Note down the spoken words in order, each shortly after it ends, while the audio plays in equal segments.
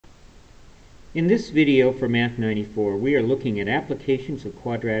In this video for Math 94, we are looking at applications of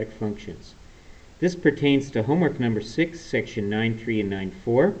quadratic functions. This pertains to homework number 6, section 9.3 and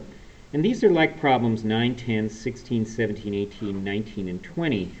 9.4, and these are like problems 9, 10, 16, 17, 18, 19, and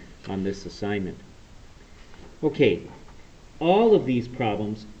 20 on this assignment. Okay, all of these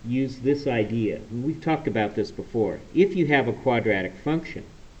problems use this idea. We've talked about this before. If you have a quadratic function,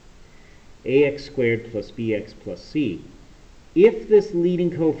 ax squared plus bx plus c, if this leading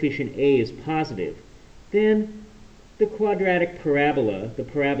coefficient a is positive, then the quadratic parabola, the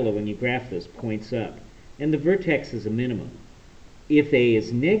parabola when you graph this, points up, and the vertex is a minimum. If a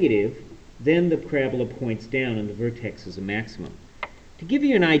is negative, then the parabola points down and the vertex is a maximum. To give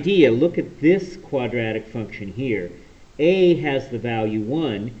you an idea, look at this quadratic function here. A has the value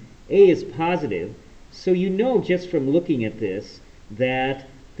 1, a is positive, so you know just from looking at this that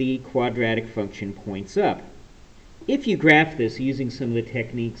the quadratic function points up. If you graph this using some of the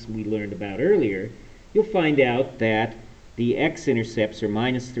techniques we learned about earlier, you'll find out that the x-intercepts are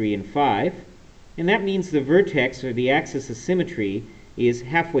 -3 and 5, and that means the vertex, or the axis of symmetry, is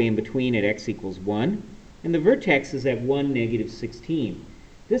halfway in between at x equals 1, and the vertex is at 1, -16.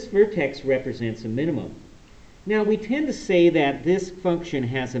 This vertex represents a minimum. Now, we tend to say that this function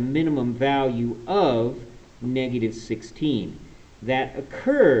has a minimum value of -16. That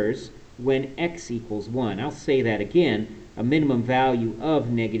occurs when x equals 1. I'll say that again, a minimum value of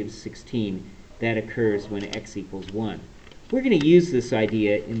 -16 that occurs when x equals 1. We're going to use this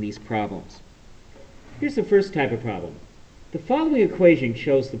idea in these problems. Here's the first type of problem. The following equation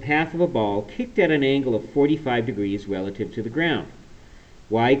shows the path of a ball kicked at an angle of 45 degrees relative to the ground.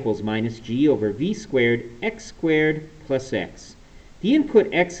 Y equals -g over v squared x squared plus x. The input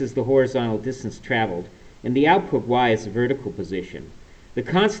x is the horizontal distance traveled, and the output y is the vertical position. The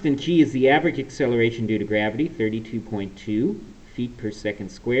constant g is the average acceleration due to gravity, 32.2 feet per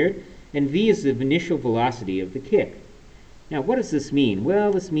second squared, and v is the initial velocity of the kick. Now, what does this mean?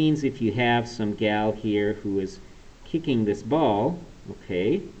 Well, this means if you have some gal here who is kicking this ball,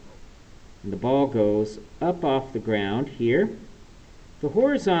 okay, and the ball goes up off the ground here, the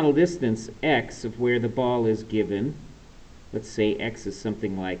horizontal distance x of where the ball is given, let's say x is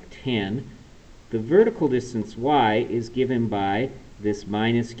something like 10, the vertical distance y is given by this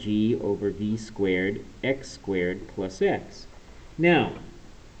 -g over v squared x squared plus x. Now,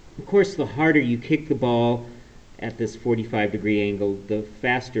 of course, the harder you kick the ball at this 45-degree angle, the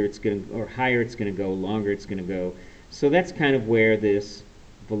faster it's going to, or higher it's going to go, longer it's going to go. So that's kind of where this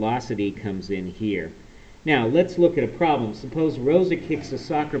velocity comes in here. Now, let's look at a problem. Suppose Rosa kicks a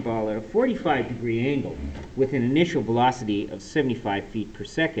soccer ball at a 45-degree angle with an initial velocity of 75 feet per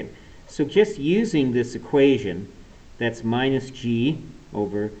second. So just using this equation, that's -g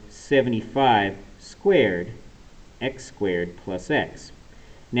over 75 squared x squared plus x.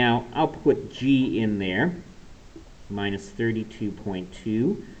 Now, I'll put g in there,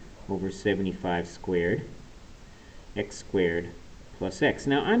 -32.2 over 75 squared x squared plus x.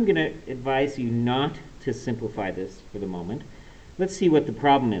 Now, I'm going to advise you not to simplify this for the moment. Let's see what the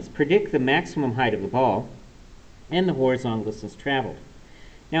problem is. Predict the maximum height of the ball and the horizontal distance traveled.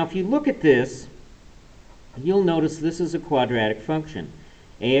 Now, if you look at this, you'll notice this is a quadratic function,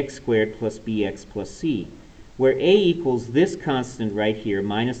 ax squared plus bx plus c, where a equals this constant right here,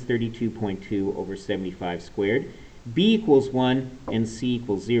 -32.2 over 75 squared, b equals 1, and c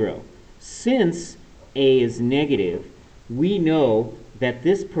equals 0. Since a is negative, we know that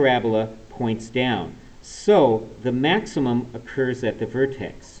this parabola points down. So the maximum occurs at the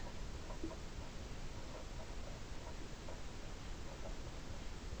vertex.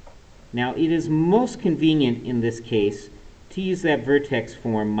 Now, it is most convenient in this case to use that vertex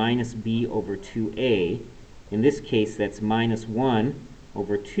form -b over 2a. In this case, that's -1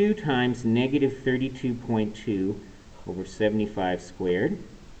 over 2 times -32.2 over 75 squared.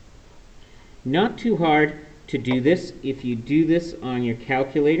 Not too hard to do this. If you do this on your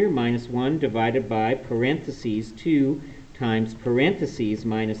calculator, -1 divided by parentheses 2 times parentheses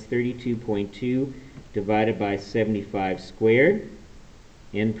 -32.2 divided by 75 squared,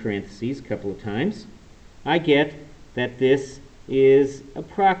 in parentheses a couple of times, I get that this is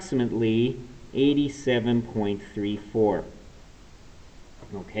approximately 87.34.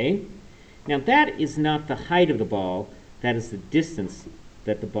 Okay? Now, that is not the height of the ball. That is the distance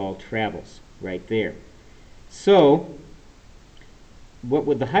that the ball travels right there. So, what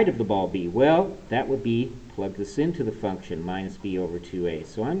would the height of the ball be? Well, that would be, plug this into the function, -b over 2a.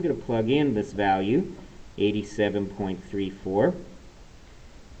 So I'm going to plug in this value, 87.34,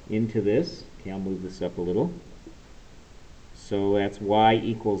 into this. Okay, I'll move this up a little. So that's y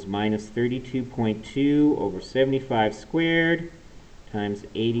equals -32.2 over 75 squared times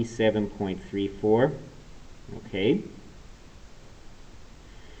 87.34. Okay.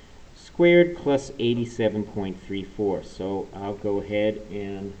 Squared plus 87.34. So I'll go ahead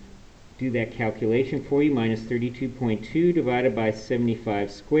and do that calculation for you. Minus 32.2 divided by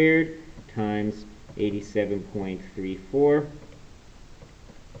 75 squared times 87.34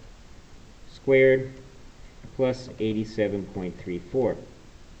 squared plus 87.34.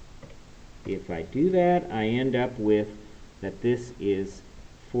 If I do that, I end up with that this is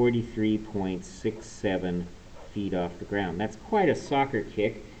 43.67 feet off the ground. That's quite a soccer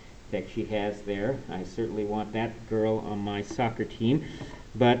kick that she has there. I certainly want that girl on my soccer team,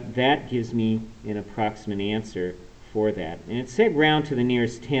 but that gives me an approximate answer for that. And it said round to the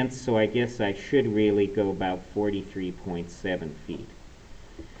nearest tenth, so I guess I should really go about 43.7 feet.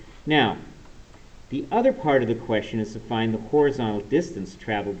 Now, the other part of the question is to find the horizontal distance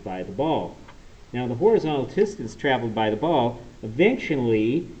traveled by the ball. Now, the horizontal distance traveled by the ball,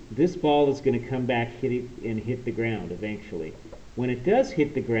 eventually, this ball is going to come back, hit the ground eventually. When it does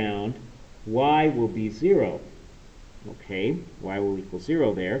hit the ground, y will be 0. Okay, y will equal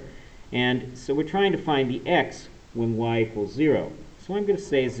 0 there. And so we're trying to find the x when y equals 0. So I'm going to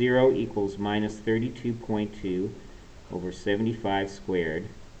say 0 equals minus 32.2 over 75 squared,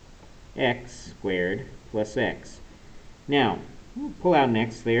 x squared plus x. Now, we'll pull out an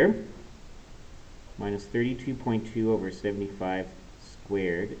x there. Minus 32.2 over 75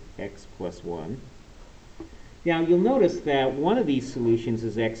 squared, x plus 1. Now, you'll notice that one of these solutions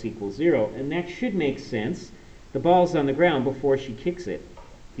is x equals 0, and that should make sense. The ball's on the ground before she kicks it.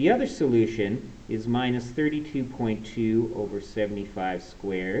 The other solution is minus 32.2 over 75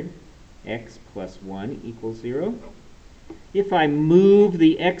 squared, x plus 1 equals 0. If I move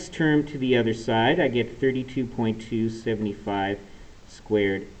the x term to the other side, I get 32.275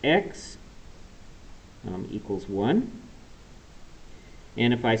 squared x equals 1.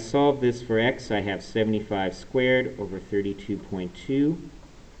 And if I solve this for x, I have 75 squared over 32.2.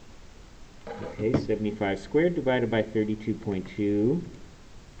 Okay, 75 squared divided by 32.2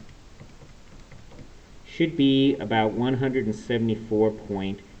 should be about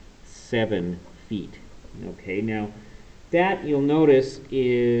 174.7 feet. Okay, now that you'll notice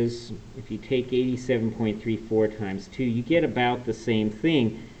is, if you take 87.34 times 2, you get about the same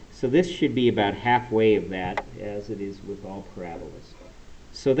thing. So this should be about halfway of that, as it is with all parabolas.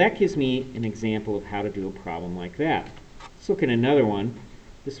 So that gives me an example of how to do a problem like that. Let's look at another one.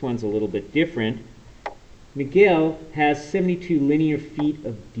 This one's a little bit different. Miguel has 72 linear feet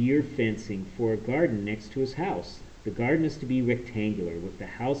of deer fencing for a garden next to his house. The garden is to be rectangular, with the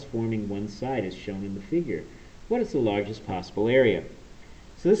house forming one side as shown in the figure. What is the largest possible area?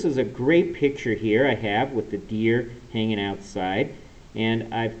 So this is a great picture here I have with the deer hanging outside.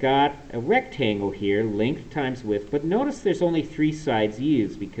 And I've got a rectangle here, length times width, but notice there's only 3 sides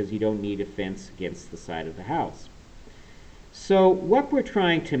used because you don't need a fence against the side of the house. So what we're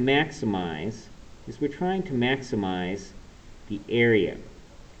trying to maximize is we're trying to maximize the area.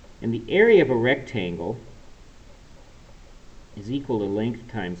 And the area of a rectangle is equal to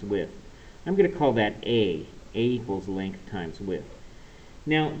length times width. I'm going to call that A. A equals length times width.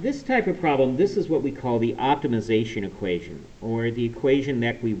 Now, this type of problem, this is what we call the optimization equation, or the equation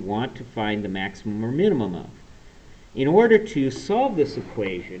that we want to find the maximum or minimum of. In order to solve this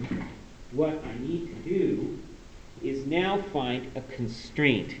equation, what I need to do is now find a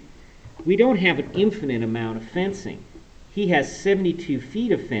constraint. We don't have an infinite amount of fencing. He has 72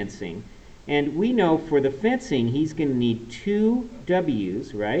 feet of fencing, and we know for the fencing he's going to need 2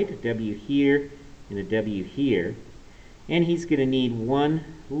 W's, right? A W here and a W here. And he's going to need 1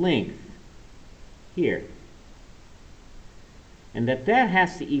 length here. And that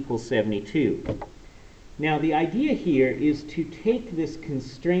has to equal 72. Now the idea here is to take this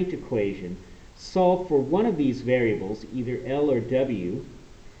constraint equation, solve for one of these variables, either L or W,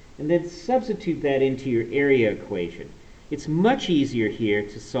 and then substitute that into your area equation. It's much easier here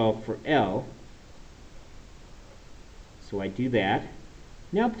to solve for L. So I do that.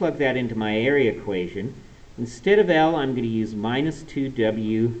 Now plug that into my area equation. Instead of L, I'm going to use minus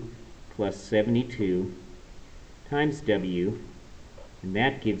 2W plus 72 times W, and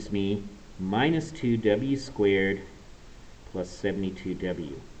that gives me minus 2W squared plus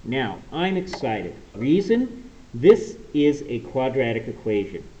 72W. Now, I'm excited. Reason? This is a quadratic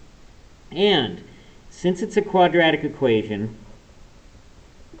equation. And since it's a quadratic equation,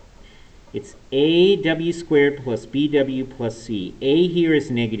 it's AW squared plus BW plus C. A here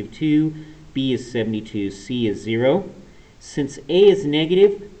is negative 2. B is 72, C is 0. Since A is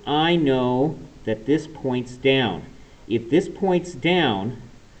negative, I know that this points down. If this points down,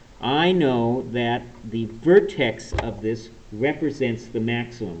 I know that the vertex of this represents the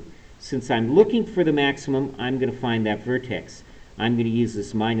maximum. Since I'm looking for the maximum, I'm going to find that vertex. I'm going to use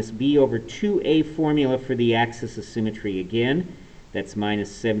this minus b over 2a formula for the axis of symmetry again. That's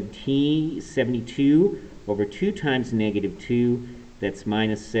minus 72 over 2 times negative 2. That's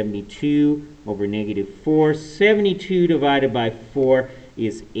minus 72 over negative 4. 72 divided by 4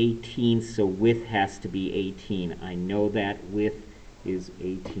 is 18, so width has to be 18. I know that width is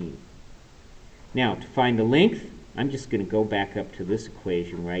 18. Now, to find the length, I'm just going to go back up to this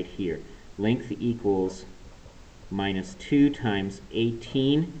equation right here. Length equals minus 2 times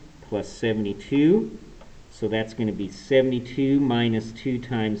 18 plus 72. So that's going to be 72 minus 2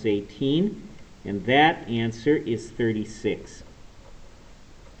 times 18. And that answer is 36.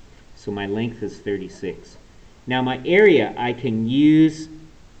 So my length is 36. Now my area, I can use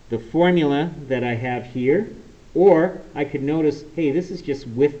the formula that I have here, or I could notice, hey, this is just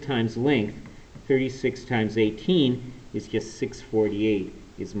width times length. 36 times 18 is just 648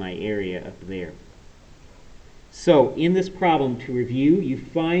 is my area up there. So in this problem, to review, you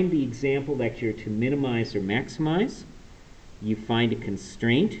find the example that you're to minimize or maximize. You find a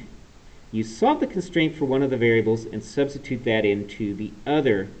constraint. You solve the constraint for one of the variables and substitute that into the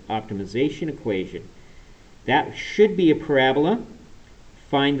other optimization equation. That should be a parabola.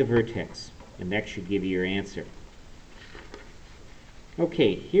 Find the vertex, and that should give you your answer.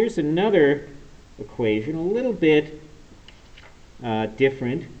 Okay, here's another equation, a little bit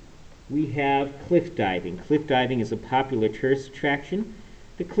different. We have cliff diving. Cliff diving is a popular tourist attraction.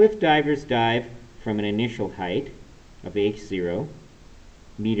 The cliff divers dive from an initial height of h0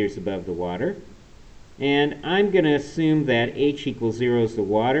 meters above the water. And I'm going to assume that h equals 0 is the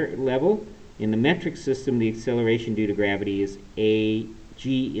water level. In the metric system, the acceleration due to gravity is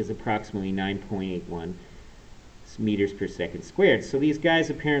g is approximately 9.81 meters per second squared. So these guys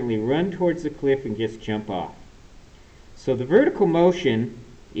apparently run towards the cliff and just jump off. So the vertical motion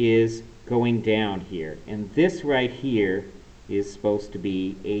is going down here, and this right here is supposed to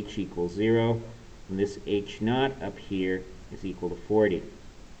be h equals 0, and this h naught up here is equal to 40.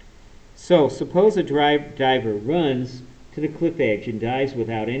 So suppose a diver runs to the cliff edge and dives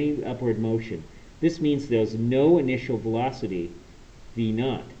without any upward motion. This means there's no initial velocity, v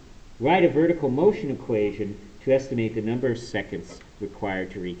naught. Write a vertical motion equation to estimate the number of seconds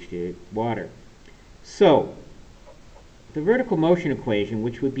required to reach the water. So the vertical motion equation,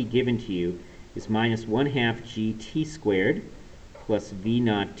 which would be given to you, is minus 1/2 gt squared plus v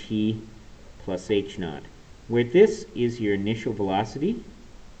naught t plus h naught, where this is your initial velocity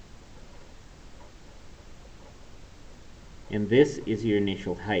and this is your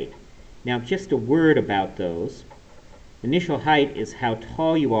initial height. Now just a word about those. Initial height is how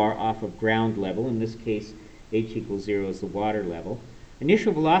tall you are off of ground level. In this case, h equals 0 is the water level.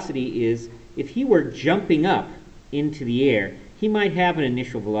 Initial velocity is if he were jumping up into the air, he might have an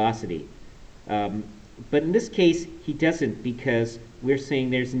initial velocity. But in this case, he doesn't, because we're saying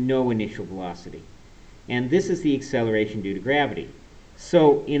there's no initial velocity. And this is the acceleration due to gravity.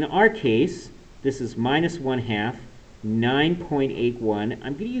 So in our case, this is minus 1/2, 9.81.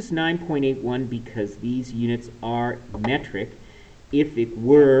 I'm going to use 9.81 because these units are metric. If it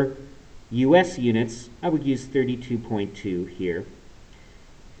were US units, I would use 32.2 here.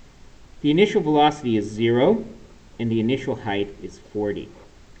 The initial velocity is 0. And the initial height is 40.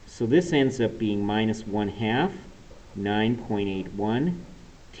 So this ends up being minus 1/2, 9.81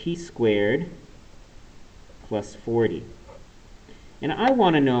 t squared plus 40. And I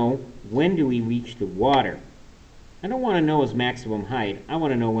want to know, when do we reach the water? I don't want to know his maximum height. I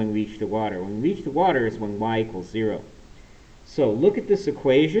want to know when we reach the water. When we reach the water is when y equals 0. So look at this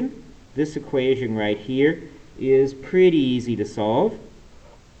equation. This equation right here is pretty easy to solve.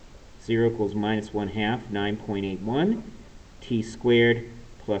 0 equals minus 1/2, 9.81, t squared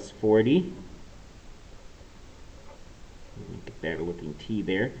plus 40. Get better looking t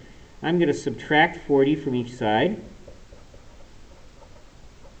there. I'm going to subtract 40 from each side.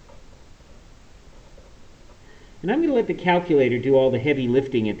 And I'm going to let the calculator do all the heavy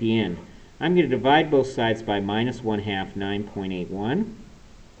lifting at the end. I'm going to divide both sides by minus 1/2, 9.81.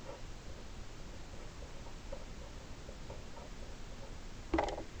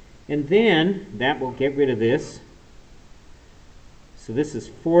 And then that will get rid of this. So this is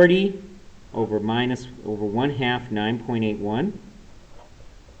 40 over 1/2, 9.81.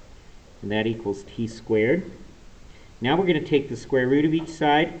 And that equals t squared. Now we're going to take the square root of each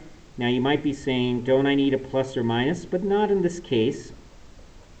side. Now you might be saying, don't I need a plus or minus? But not in this case,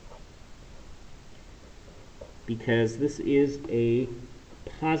 because this is a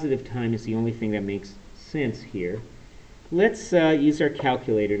positive time is the only thing that makes sense here. Let's use our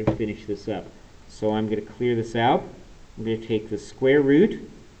calculator to finish this up. So I'm going to clear this out. I'm going to take the square root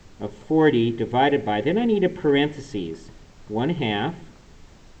of 40 divided by, then I need a parentheses, 1/2,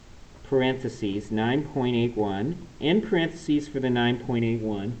 parentheses, 9.81, end parentheses for the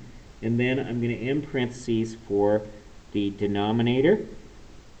 9.81, and then I'm going to end parentheses for the denominator,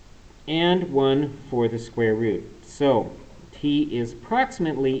 and 1 for the square root. So t is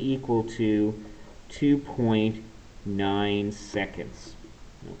approximately equal to 2.9 seconds.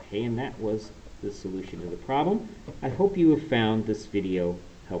 Okay, and that was the solution to the problem. I hope you have found this video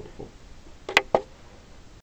helpful.